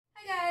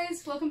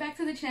guys, welcome back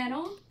to the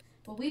channel.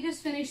 Well, we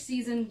just finished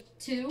season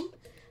 2.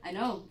 I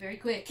know, very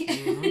quick.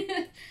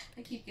 I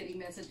keep getting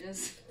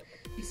messages.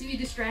 You see me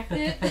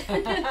distracted?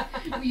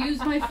 We use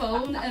my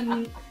phone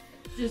and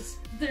just,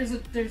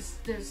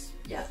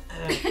 yeah.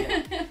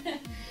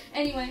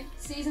 Anyway,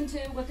 season 2,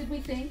 what did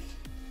we think?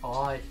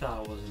 I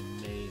thought it was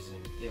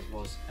amazing. It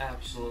was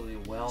absolutely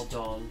well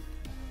done.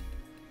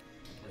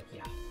 Like,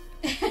 yeah.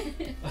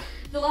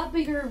 There's a lot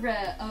bigger of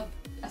a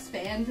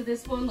span to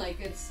this one. Like,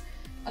 it's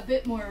a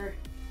bit more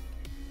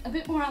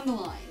on the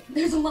line.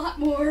 There's a lot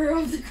more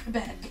of the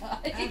bad guy.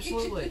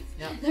 Absolutely,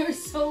 yeah. There are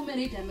so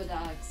many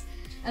Demodogs,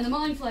 and the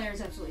Mind Flayer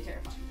is absolutely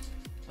terrifying.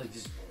 Like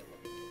just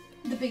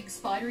the big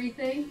spidery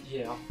thing.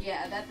 Yeah.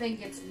 Yeah, that thing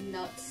gets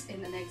nuts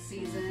in the next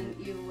season.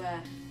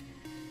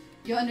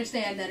 You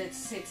understand that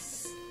it's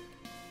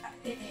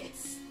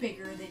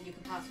bigger than you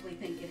could possibly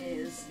think it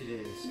is. It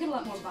is. You get a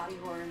lot more body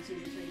horror in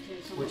season 3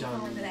 too, so which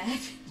I'm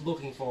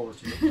looking forward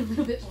to. A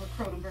little bit more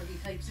Cronenberg-y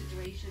type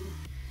situation.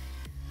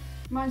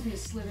 Reminds me of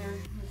Slither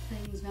with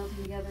things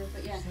melting together,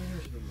 but yeah. Slither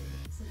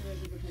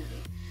is a good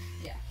movie.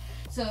 Yeah.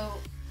 So,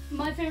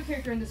 my favorite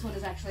character in this one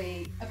is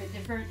actually a bit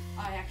different.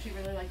 I actually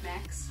really like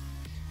Max.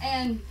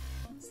 And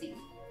Steve.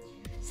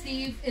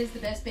 Steve is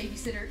the best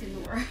babysitter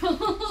in the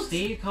world.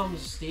 Steve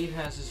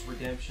has his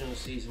redemption of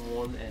season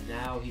 1, and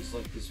now he's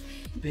like this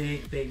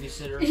big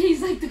babysitter.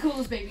 He's like the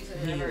coolest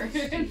babysitter ever. He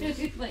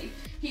is. Like,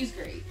 he's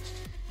great.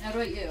 How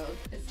about you?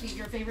 Is Steve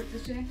your favorite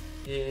this year?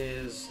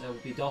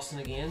 Would be Dawson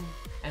again,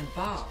 and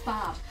Bob.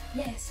 Bob.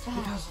 Yes, Bob.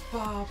 Because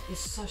Bob is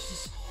such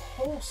this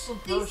wholesome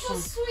person. He's so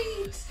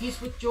sweet. He's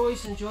with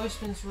Joyce, and Joyce's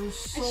been through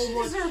so much. She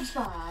deserves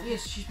Bob.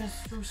 Yes, she's been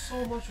through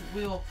so much with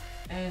Will,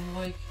 and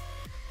like,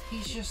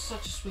 he's just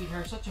such a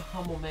sweetheart, such a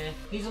humble man.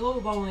 He's a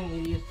little bowling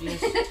idiot, yes,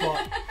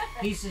 but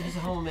he's a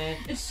humble man.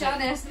 It's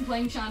Sean Astin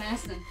playing Sean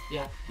Astin.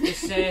 Yeah, it's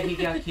sad he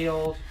got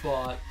killed,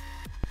 but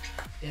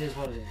it is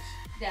what it is.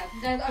 Yeah,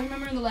 I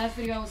remember in the last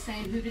video I was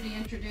saying who did he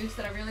introduce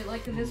that I really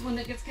liked in this one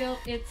that gets killed?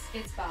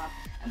 It's Bob.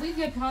 And we've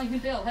got Polly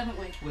and Bill, haven't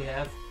we? We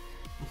have.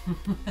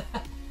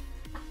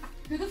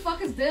 Who the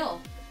fuck is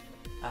Bill?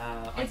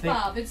 It's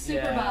Bob. It's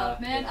Super Bob.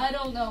 Man, yeah. I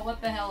don't know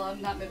what the hell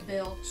I'm not with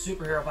Bill.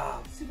 Superhero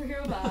Bob.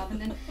 Superhero Bob. And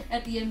then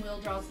at the end,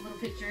 Will draws a little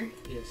picture.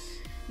 Yes.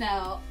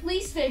 Now,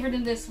 least favorite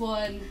in this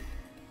one,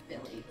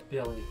 Billy.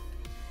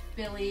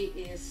 Billy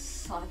is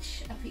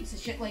such a piece of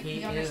shit. Like,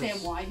 we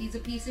understand why he's a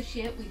piece of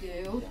shit. We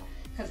do. Yeah.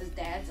 Because his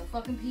dad's a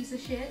fucking piece of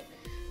shit.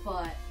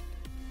 But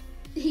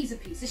he's a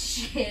piece of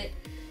shit.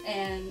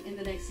 And in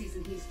the next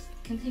season, he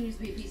continues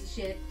to be a piece of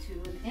shit to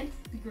an nth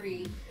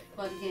degree.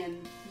 But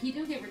again, he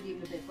do get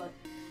redeemed a bit. But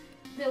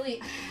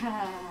Billy,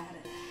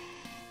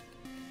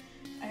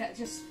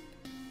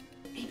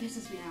 he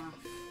pisses me off.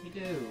 You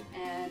do.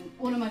 And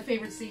one of my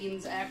favorite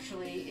scenes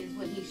actually is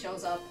when he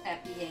shows up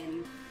at the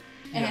end.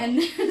 Yeah.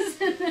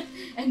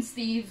 And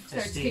Steve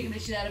starts kicking the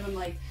shit out of him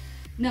like,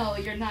 no,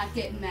 you're not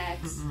getting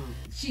Max.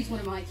 She's one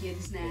of my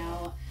kids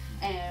now.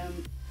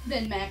 And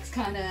then Max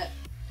kind of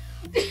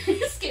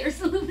scares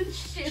the living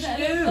shit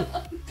out of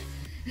him.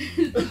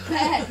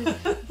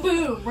 Bad.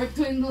 Boom. Right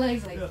between the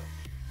legs. Like,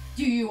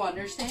 do you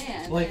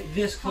understand? Like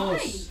this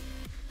close.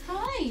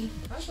 Hi.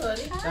 Hi,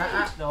 buddy.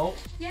 Hi. No.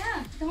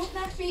 Yeah. Don't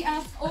knock me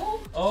off.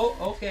 Oh.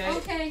 Oh, okay.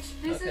 Okay.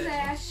 This is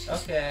Ash.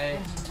 Okay.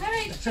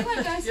 Alright. Chill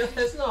out, guys. Yeah,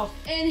 that's enough.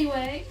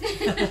 Anyway.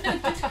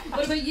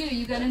 What about you?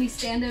 You got any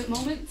standout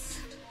moments?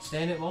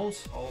 Standout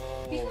moments?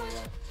 Oh, yeah.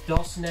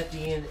 Dawson at the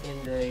end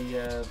in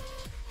the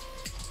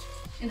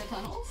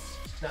tunnels?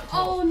 Not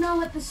tunnels. Oh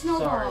no, at the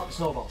snowball. Sorry, the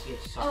snowball.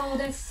 Yes. Sorry. Oh,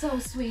 that's so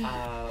sweet.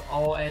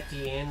 At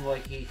the end,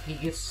 like he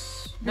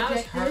gets not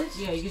as hurt.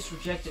 Yeah, he gets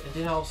rejected, and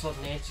then all of a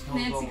sudden Nancy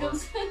comes over,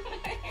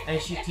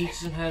 and she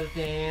teaches him how to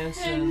dance,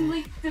 and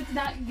like does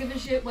not give a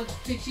shit what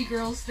bitchy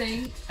girls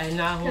think. And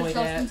not only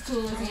that, Dustin's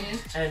cool as he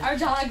is. And our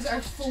dogs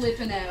are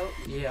flipping out.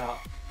 Yeah.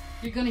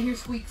 You're gonna hear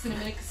squeaks in a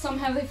minute. 'Cause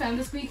somehow they found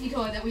a squeaky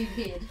toy that we've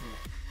hid.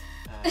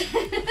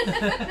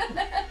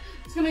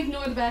 Just gonna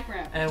ignore the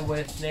background. And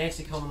with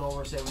Nancy coming over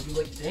and saying, would you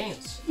like to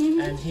dance?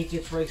 And he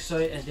gets really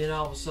excited, and then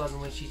all of a sudden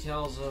when she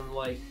tells him,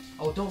 like,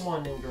 oh, don't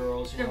mind them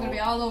girls, they're gonna be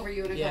all over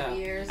you in a couple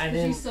years. And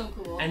then, she's so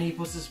cool. And he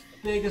puts this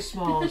biggest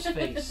smile on his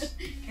face.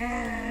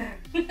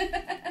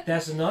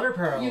 That's another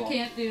parallel. You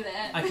can't do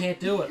that. I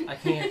can't do it. I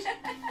can't.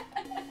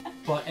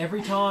 But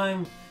every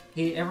time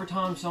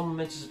someone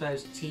mentions about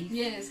his teeth.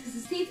 Yes, because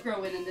his teeth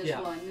grow in this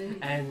one.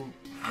 And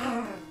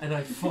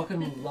I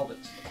fucking love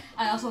it.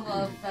 I also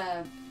love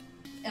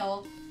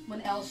Elle,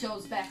 when Elle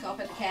shows back up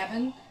at the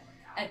cabin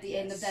at the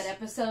end of that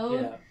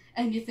episode,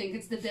 and you think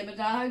it's the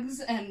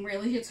Demodogs, and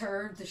really it's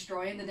her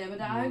destroying the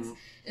Demodogs.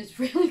 It's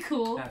really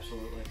cool.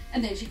 Absolutely.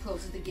 And then she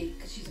closes the gate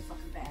because she's a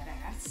fucking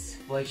badass.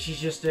 Like, she's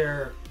just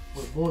there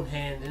with one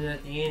hand, and then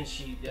at the end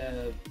she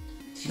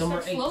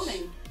starts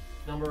floating.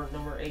 Number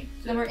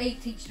 8. Number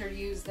 8 teaches her to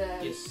use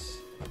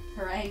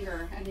her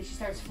anger, and then she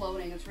starts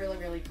floating. It's really,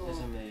 really cool. It's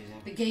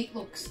amazing. The gate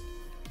looks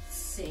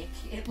sick.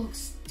 It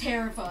looks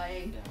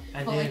terrifying.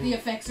 Yeah. But like the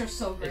effects are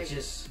so great. It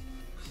just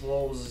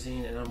close the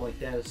scene, and I'm like,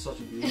 that is such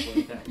a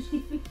beautiful effect.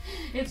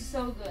 It's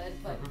so good.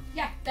 But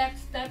yeah,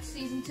 that's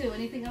season 2.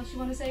 Anything else you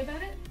want to say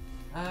about it?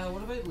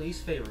 What about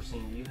least favorite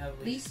scene? Do you have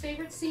least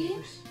favorite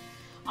scene?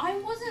 I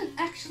wasn't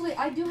actually.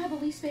 I do have a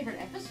least favorite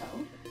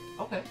episode.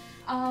 Okay.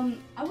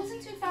 I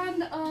wasn't too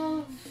fond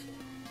of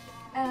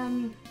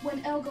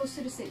when Elle goes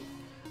to the city.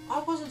 I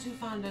wasn't too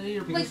fond of that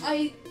either because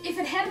if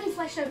it had been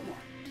fleshed out more.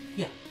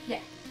 Yeah. Yeah.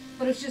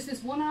 But it's just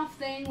this one-off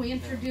thing. We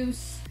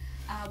introduce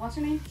what's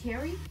her name?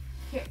 Carrie?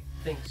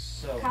 Think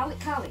so.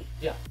 Kali.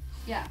 Yeah.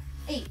 Yeah.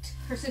 8,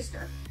 her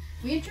sister.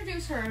 We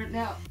introduce her.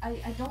 Now,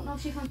 I don't know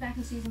if she comes back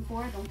in season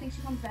 4. I don't think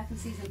she comes back in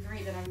season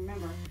 3 that I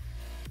remember.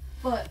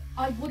 But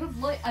I would have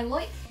I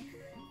like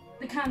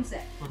the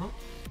concept.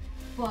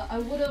 But I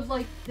would have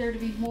liked there to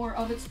be more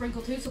of it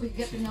sprinkled too, so we could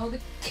get to know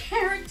the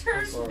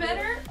characters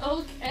better.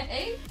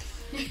 Okay.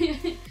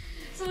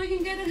 So we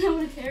can get to know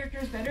the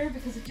characters better,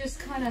 because it just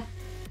kind of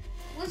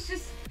was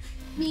just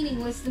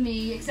meaningless to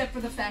me, except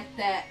for the fact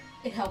that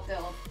it helped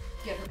Elle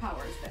get her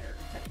powers better.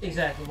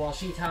 Exactly. Well,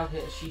 she taught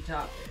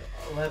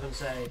 11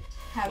 say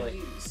how to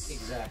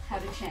use, how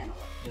to channel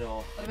it. You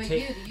know. What about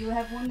you? Do you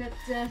have one that?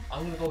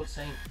 I'm gonna go with the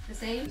same. The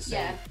same?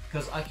 Yeah.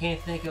 Because I can't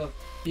think of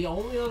the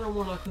only other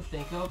one I could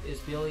think of is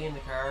Billy in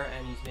the car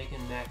and he's making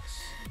Max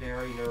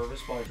very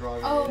nervous by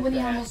driving. Oh, when he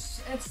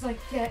almost. It's like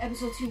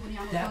episode 2 when he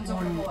almost runs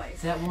over the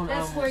boys. That one.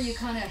 That's where you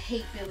kind of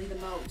hate Billy the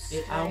most.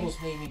 It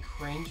almost made me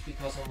cringe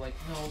because I'm like,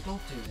 no,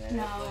 don't do that.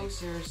 No. Like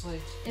seriously.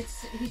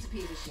 He's a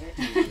piece of shit.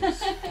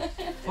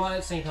 But at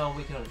the same time,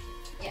 we can understand.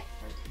 Yeah.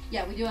 Right.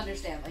 Yeah, we do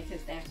understand. Like,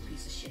 his dad's a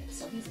piece of shit,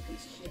 so he's a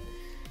piece of shit.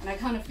 And I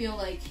kind of feel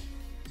like,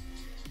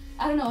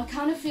 I don't know, I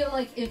kind of feel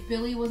like if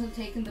Billy wasn't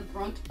taking the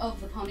brunt of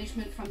the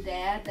punishment from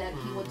Dad, that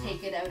he would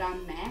take it out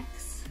on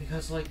Max.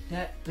 Because, like,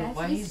 the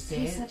way his dad...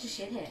 He's such a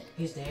shithead.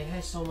 His dad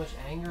has so much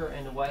anger,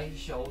 and the way he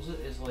shows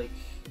it is, like...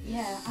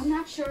 Yeah, I'm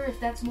not sure if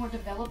that's more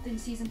developed in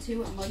season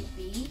 2. It might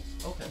be.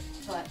 Okay.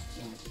 But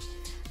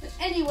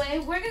anyway,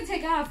 we're going to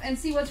take off and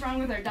see what's wrong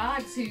with our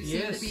dogs, who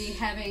seem to be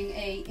having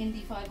a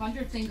Indy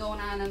 500 thing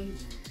going on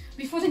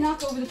before they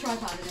knock over the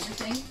tripod and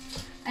everything.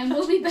 And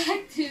we'll be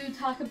back to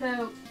talk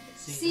about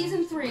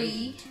season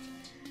 3.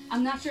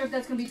 I'm not sure if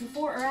that's going to be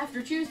before or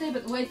after Tuesday,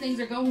 but the way things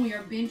are going, we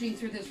are binging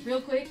through this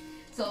real quick,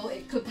 so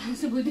it could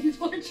possibly be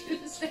before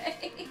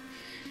Tuesday.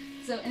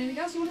 So, anything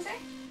else you want to say?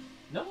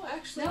 No,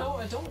 actually, no,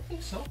 I don't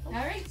think so.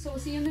 Alright, so we'll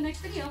see you in the next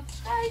video.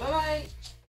 Bye! Bye-bye!